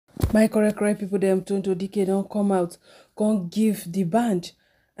My correct people, them Tonto Dikeh don't come out, can't give D'banj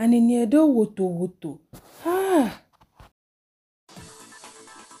and Ini Edo woto.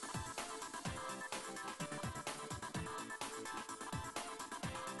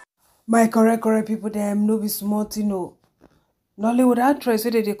 My correct people, them no be small thing o. Nollywood actress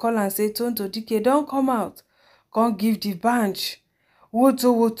wey they call and say Tonto Dikeh don't come out, can't give D'banj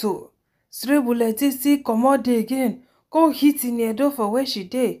woto. Stray bullet still comot dey again, come hit Ini Edo for where she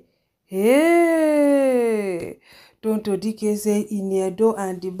dey. Hey, Tonto Dikeh say Ini Edo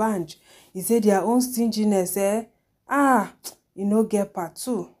and D'banj, he say their own stinginess, e no get part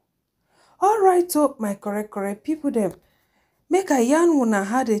 2. Alright, so my correct people them, make a yarn una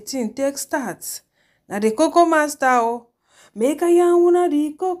how the thing take start. Now the cocoa master o, make a yarn una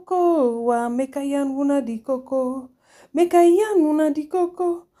the cocoa, make a yarn una the cocoa, make a yarn una the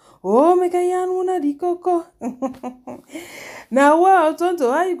cocoa. Oh, make a yarn una the cocoa. Now, wow,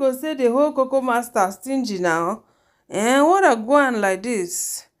 Tonto, how you go say the whole cocoa master stingy now? And what a go on like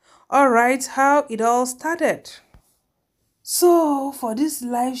this? Alright, how it all started. So, for this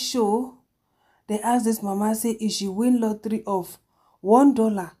live show, they asked this mama, say, if she win lottery of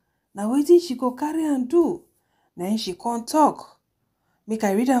 $1, now wetin she go carry and do? Now she can't talk. Make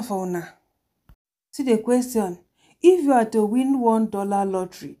I read am for una. See the question. If you are to win $1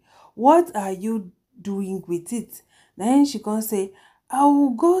 lottery, what are you doing with it? Then she can say, I will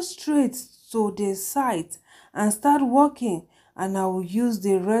go straight to the site and start working, and I will use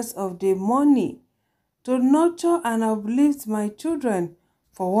the rest of the money to nurture and uplift my children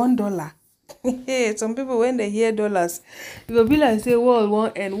for $1. Some people, when they hear dollars, it will be like, say, well,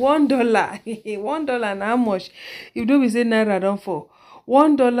 $1 and $1. $1 and how much? If don't be say naira don't fall.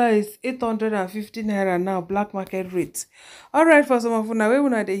 $1 is 850 naira now, black market rate. Alright, for some of una, when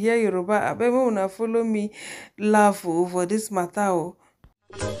una dey hear Yoruba, I bet when una follow me laugh for this matter.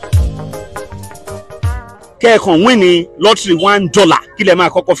 Kẹ́ẹ̀kan win ní lottery $1 kí lẹ máa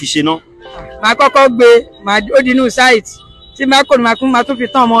kọ́kọ́ fi ṣe ná. Màá kọ́kọ́ gbé, màá ó di inú site. Tí màá kò ní màá tún fi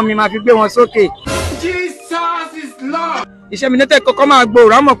tán ọmọ mi, màá fi gbé wọn sókè. Jesus is Lord. Iṣẹ́ mi nẹ́tẹ̀ kọ́kọ́ máa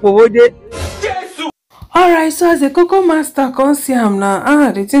gbòòrò àmọ̀ pòwó dé. Alright, so as the cocoa master come see am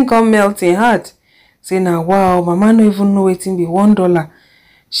now, the thing come melt in heart. Say now, wow, mama no even know wetin be $1.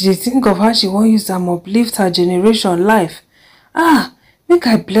 She dey think of how she wan use am uplift her generation life. Make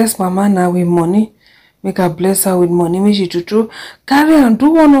I bless mama now with money. Make I bless her with money. Make she true carry and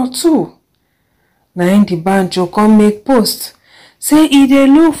do 1 or 2. Now in D'banj come make post. Say e dey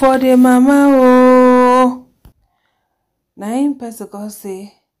look for the mama o. Now in person come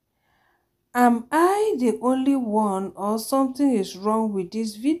say, am I the only one or something is wrong with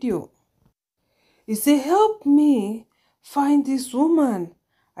this video? He say, help me find this woman.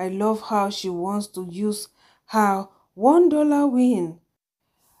 I love how she wants to use her $1 win.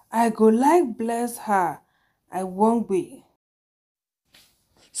 I go like bless her. I won't be.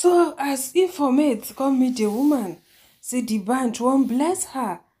 So as informate come meet the woman, say D'banj won't bless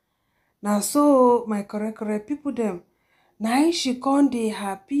her. Now so my correct people them, now she can't they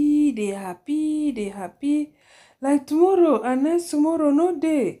happy. Like tomorrow and next tomorrow no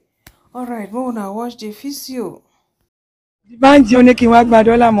day. Alright, mo na watch the video. D'banj ó ní kí n wá gba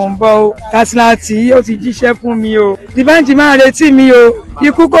dọ́là mò ń bọ̀ o. Tàṣílàtì ó ti jíṣẹ́ fún mi o. D'banj máa retí mi o.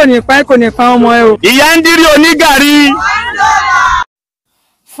 Ikú kò ní pa ọmọ ẹ o. Ìyá ń dírí onígàrí.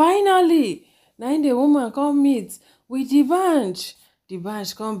 Finally, now the woman come meet with D'banj.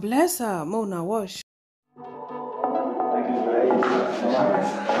 D'banj come bless her. Mo na watch.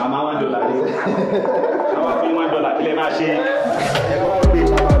 Mama $1. Mama fi $1 kí lẹ máa ṣe.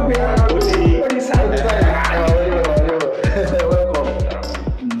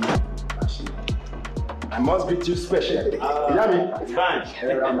 I must be too special. D'banj. D'banj.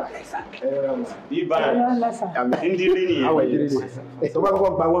 Indiri ni. How are you doing? So what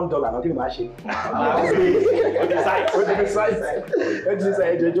about $1? Nothing much.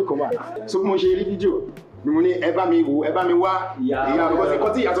 So mo ṣe rí fídíò ni mo ní ẹ bá mi wò ẹ bá mi wá ìyá because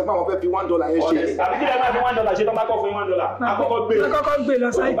nǹkan tí ìyá sọ pé àwọn fẹ́ fi $1 yẹn ṣe. Àbí kí lẹ máa fi $1 ṣe tó bá kọ́ fún $1. Àkọ́kọ́ gbé lọ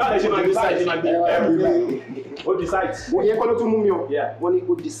site. Báwo lẹ ṣe máa gbé site máa gbé ó di site. Wọ́n yẹ kọ́ ló tún mú mi o. Wọ́n ní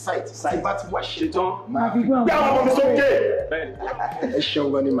ó di site. Site bá ti wá ṣe tán. Gbé àwọn ọmọ mi sókè. Ẹ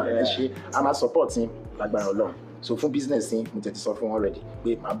ṣeun gan ni màá ẹ ṣe a máa support yín lágbára Ọlọ́run. So fún business yín mo tètè sọ fún wọn already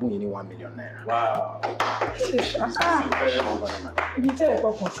pé màá bùn yín ní $1 million. Wow. Ibi tẹ́ ẹ̀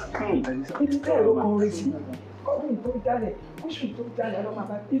kọkàn sí. Ibi tẹ́ ẹ̀ ló kan orí sí. Ọdún tó jáde Oṣù tó jáde ọlọ́mọ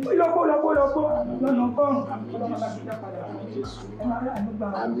bá ti lọ́pọ̀ lọ́nà ọgọ́rùn-ún ọlọ́mọ bá ti dá padà. Ẹ máa rà nígbà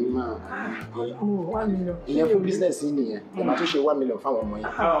 $1 million. Ìyẹn fún business yìí nìyẹn. Ẹ máa tún ṣe $1 million fáwọn ọmọ yìí.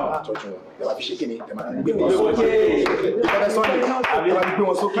 Àtọ́jú wọn. Ẹ máa fi ṣe kíni? Ẹ máa gbé wọn sókè. Ẹ sọ́ni. Àbí ẹ máa gbé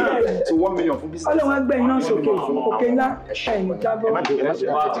wọn sókè. So $1 million fún business. Ọlọ́run á gbé iná sókè. Òkè ńlá. Ẹ̀yìn jábọ̀. Thank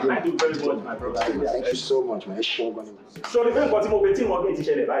you very much, my brother. Thank you so much, man. Ẹ ṣe ọgbọ́n ni. So the first tí mo pe tí mo gbé ti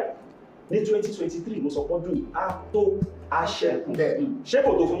ṣẹlẹ̀ báyìí ní 2023 mo sọ pọ́dún yìí á tó aṣẹ́kù. Ṣé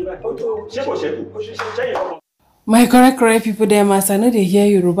kò tó fún yín báyìí? Ṣé kò ṣẹ́kù? Ṣé yìí lọ́kàn? My correct people them as I know they hear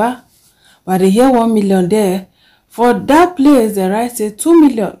Yoruba, but they hear 1 million there. For that place, the right say 2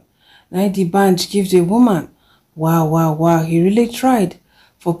 million. Now D'banj give the woman. Wow. He really tried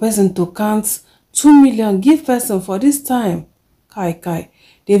for person to count 2 million. Give person for this time. Kai.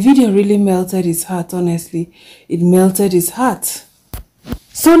 The video really melted his heart, honestly. It melted his heart.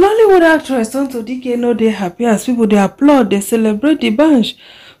 So Nollywood actress Tonto Dikeh no dey happy as people they applaud, they celebrate D'banj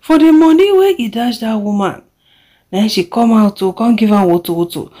for the money where he dash that woman. Then she come out to come give her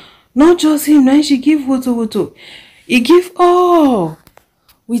woto. Not just him, then she give woto. He give all.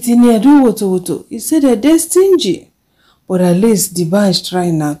 With Ini Edo woto. He said that they stingy. But at least D'banj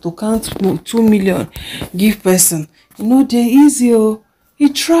try now to count 2 million. Give person. You know, they easy. Oh. He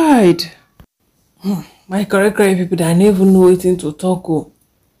tried. My correct people that I never know anything to talk. Oh.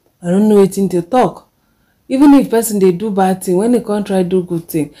 I don't know anything to talk. Even if person they do bad thing, when they can't try do good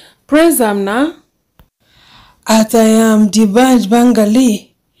thing, praise them now. At I am D'banj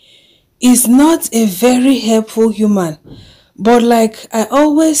Bengali is not a very helpful human, but like I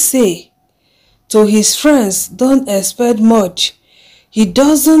always say to his friends, don't expect much. He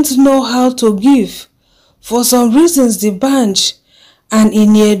doesn't know how to give. For some reasons, D'banj and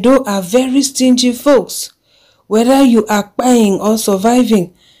Ini Edo are very stingy folks. Whether you are buying or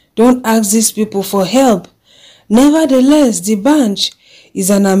surviving, don't ask these people for help. Nevertheless, D'banj is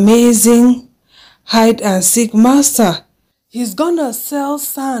an amazing hide-and-seek master. He's gonna sell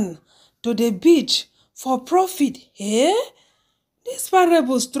sand to the beach for profit. Eh? This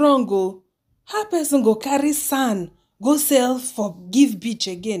parable strong oh. How person go carry sand, go sell for give beach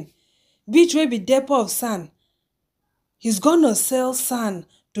again? Beach will be depot of sand. He's gonna sell sand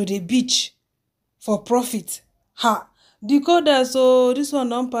to the beach for profit. Ha! Decoder, so this one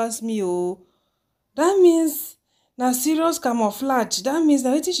don't pass me oh. That means na serious camouflage. That means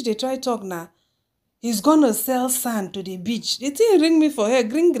na wetin she dey try talk na. He's gonna sell sand to the beach. The thing ring me for her.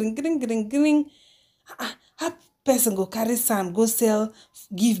 Green. How person go carry sand, go sell,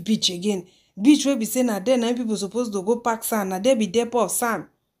 give beach again? Beach will be saying na there na people supposed to go pack sand. Na there be depot of sand.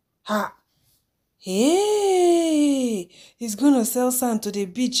 Ha! Hey! He's gonna sell sand to the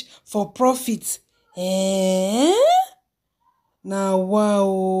beach for profit. Eh? Now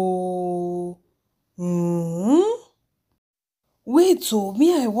wow. Wait, so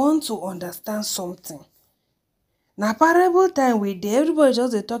me I want to understand something. Na parable time we dey, everybody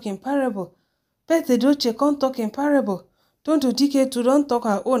just dey talk in parable. Pete Doche can't talk in parable. Tonto Dikeh to don't talk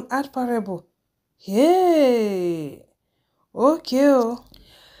her own add parable. Hey, okay. Oh.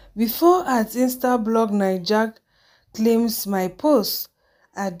 Before at Insta blog Naija claims my post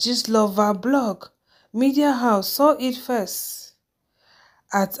at Gistlover blog, Media House saw it first.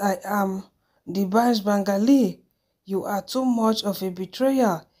 At I am D'banj Bengali, you are too much of a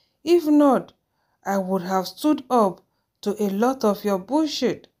betrayal. If not, I would have stood up to a lot of your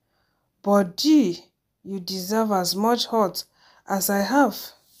bullshit. But D, you deserve as much hurt as I have.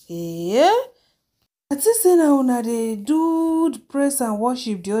 Yeah? I think say na una dey do praise and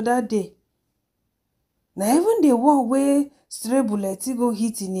worship the other day. Na even the one wey stray bullet go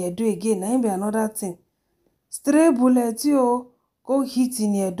hit Ini Edo again, na him be another thing. Stray bullet go hit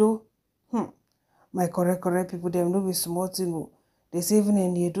Ini Edo. My correct people them no be small thing oh. They say even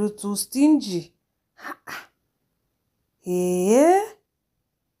Ini Edo too stingy. Yeah?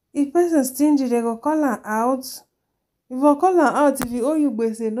 If person stingy, they go call her out. If you call her out, if you owe you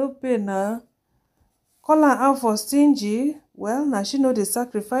gbese, no pay now. Call her out for stingy. Well, now she know the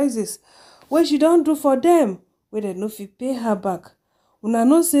sacrifices wey she don't do for them, where they no fit pay her back. Una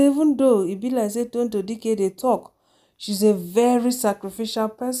know say even though it be like say Tonto Dikeh dey talk, she's a very sacrificial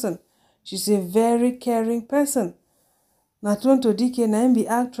person. She's a very caring person. Na Tonto Dikeh na im be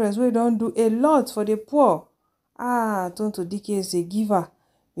actress wey don do a lot for the poor. Tonto Dikeh is a giver.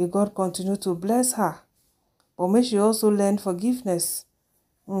 May God continue to bless her. But may she also learn forgiveness.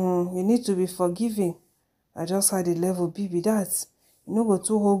 You need to be forgiving. I just had the level be that. You no go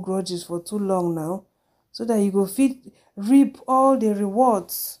too hold grudges for too long now, so that you go fit reap all the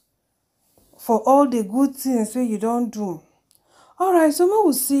rewards for all the good things wey you don't do. Alright, so we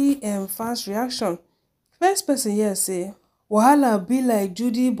will see fans reaction. First person here say, Wahala be like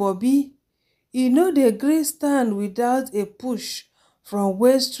Judy Bobby. E no dey gree stand without a push from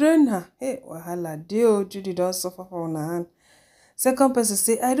waist trainer. Hey, wahala dey o, Judy don suffer for una hand. Second person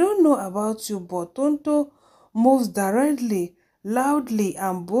say, I don't know about you, but Tonto moves directly, loudly,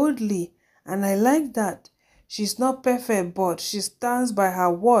 and boldly, and I like that. She's not perfect, but she stands by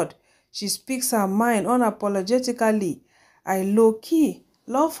her word. She speaks her mind unapologetically. I low-key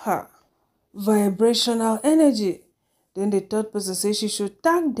love her. Vibrational energy. Then the third person say she should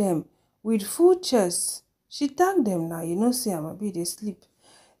tag them with full chest. She tag them now. You know, see, I'm be they sleep.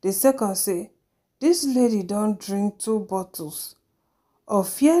 The second say, this lady don't drink 2 bottles of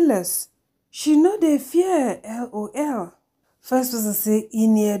fearless. She no dey fear, LOL. First person say,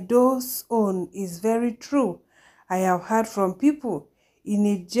 Ini Edo's own is very true. I have heard from people.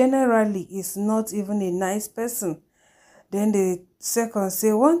 Ini generally is not even a nice person. Then the second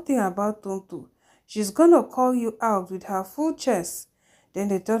say, one thing about Tonto, she's gonna call you out with her full chest. Then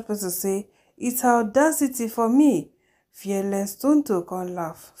the third person say, it's her audacity for me. Fearless Tonto can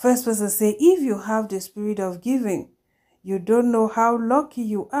laugh. First person say, if you have the spirit of giving, you don't know how lucky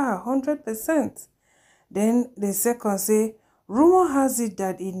you are, 100%. Then the second say, rumor has it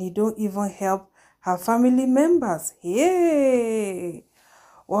that Ini don't even help her family members. Hey!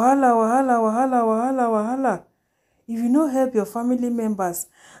 Wahala, wahala, wahala, wahala, wahala. If you no help your family members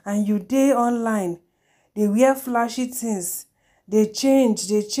and you dey online, they wear flashy things, they change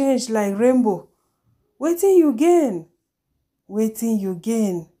like rainbow. Wetin you gain? Wetin you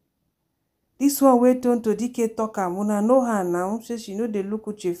gain? This one wey Tonto Dikeh talk am, una know her now, say she no dey look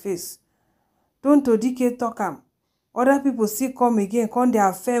Uche face. Tonto Dikeh talk am. Other people still come again, come dey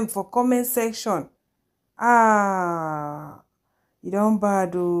affirm for comment section. Ah, e don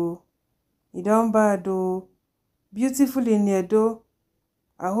bad o. E don bad o. Beautiful Ini Edo,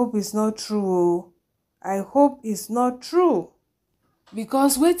 I hope it's not true o. I hope it's not true.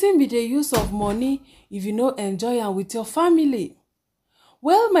 Because wetin be the use of money if you no enjoy am with your family?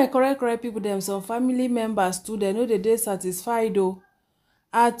 Well, my correct people, dem some family members too, dem no dey satisfied o.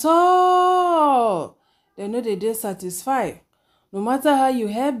 At all. Dem no dey satisfied. No matter how you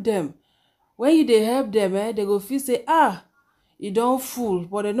help them, when you dey help them, they go feel say, ah, e don full,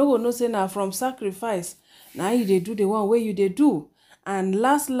 but dem no go know say na from sacrifice. Na you dey do the one wey you dey do. And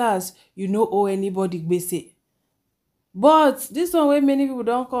last, you no owe anybody gbese. But this one wey many people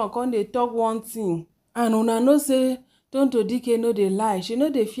don come dey talk one thing. And una know say Tonto Dikeh no dey lie. She no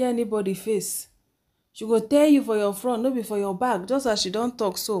dey fear anybody face. She go tell you for your front, no be for your back, just as she don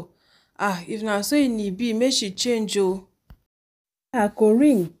talk so. Ah, if na so e be, make she change o. Her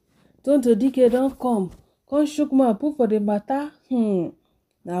ring. Tonto Dikeh don come shook mouth put for the matter.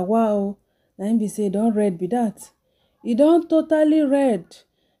 Na wow. Na him be say don red be that. E don totally red.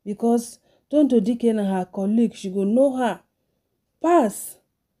 Because Tonto Dikeh na her colleague, she go know her pass.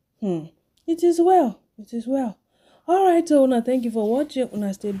 It is well. It is well. Alright, so una, thank you for watching.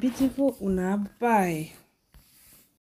 Una stay beautiful. Una bye.